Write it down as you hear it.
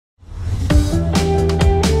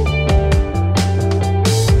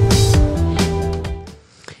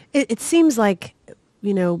It seems like,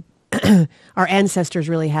 you know, our ancestors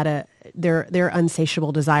really had their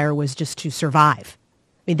unsatiable desire was just to survive.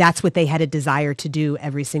 I mean, that's what they had a desire to do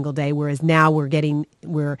every single day. Whereas now we're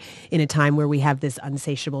in a time where we have this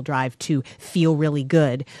unsatiable drive to feel really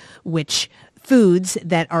good, which foods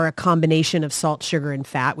that are a combination of salt, sugar, and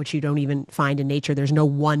fat, which you don't even find in nature. There's no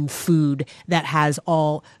one food that has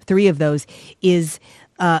all three of those, is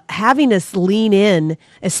having us lean in,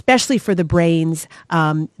 especially for the brains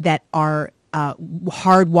that are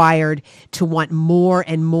hardwired to want more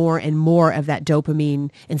and more and more of that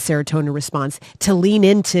dopamine and serotonin response, to lean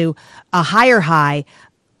into a higher high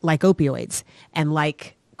like opioids and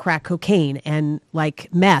like crack cocaine and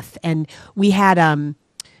like meth. And we had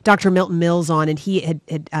Dr. Milton Mills on, and he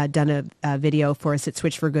had done a video for us at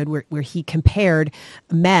Switch for Good where he compared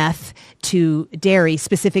meth to dairy,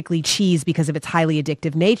 specifically cheese, because of its highly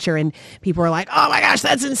addictive nature. And people were like, oh my gosh,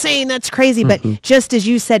 that's insane. That's crazy. But just as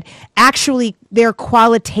you said, actually, they're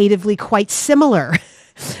qualitatively quite similar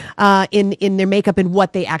in their makeup and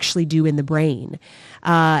what they actually do in the brain.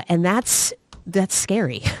 And that's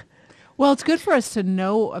scary. Well, it's good for us to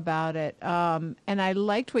know about it. And I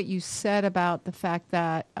liked what you said about the fact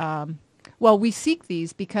that, we seek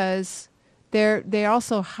these because they're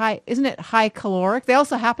also high, isn't it high caloric? They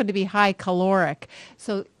also happen to be high caloric.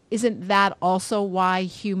 So isn't that also why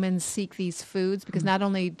humans seek these foods? Because not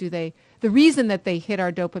only do the reason that they hit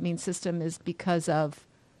our dopamine system is because of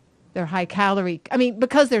their high calorie,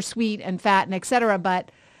 because they're sweet and fat and et cetera,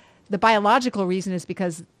 but the biological reason is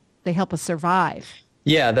because they help us survive.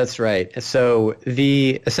 Yeah, that's right. So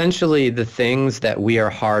essentially the things that we are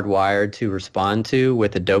hardwired to respond to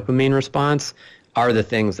with a dopamine response are the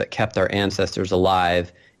things that kept our ancestors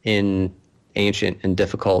alive in ancient and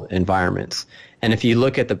difficult environments. And if you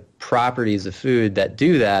look at the properties of food that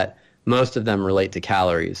do that, most of them relate to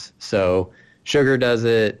calories. So sugar does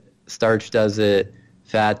it, starch does it,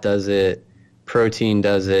 fat does it, protein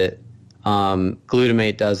does it,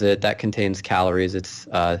 glutamate does it. That contains calories. It's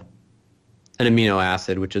an amino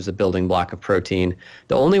acid, which is a building block of protein.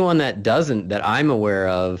 The only one that doesn't, that I'm aware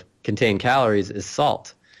of, contain calories is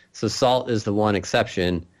salt. So salt is the one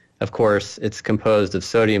exception. Of course, it's composed of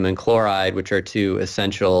sodium and chloride, which are two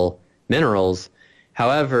essential minerals.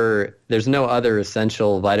 However, there's no other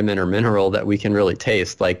essential vitamin or mineral that we can really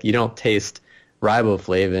taste. Like, you don't taste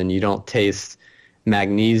riboflavin, you don't taste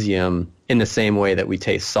magnesium in the same way that we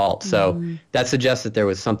taste salt. So that suggests that there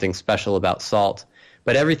was something special about salt.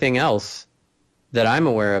 But everything else that I'm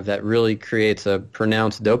aware of that really creates a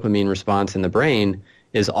pronounced dopamine response in the brain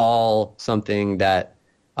is all something that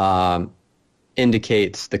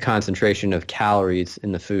indicates the concentration of calories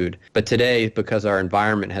in the food. But today, because our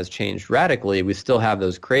environment has changed radically, we still have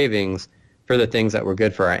those cravings for the things that were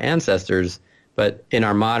good for our ancestors, but in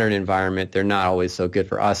our modern environment, they're not always so good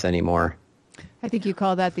for us anymore. I think you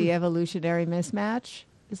call that the evolutionary mismatch.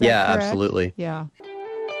 Is that correct? Absolutely. Yeah.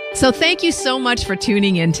 So thank you so much for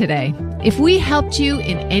tuning in today. If we helped you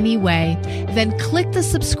in any way, then click the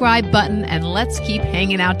subscribe button and let's keep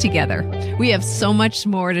hanging out together. We have so much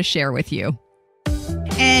more to share with you.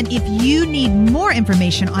 And if you need more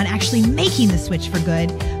information on actually making the switch for good,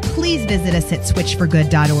 please visit us at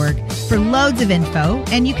switchforgood.org for loads of info.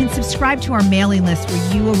 And you can subscribe to our mailing list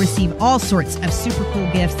where you will receive all sorts of super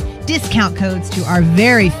cool gifts, discount codes to our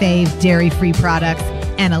very fave dairy-free products,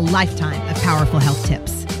 and a lifetime of powerful health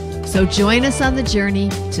tips. So join us on the journey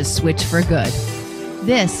to switch for good.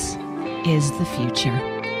 This is the future.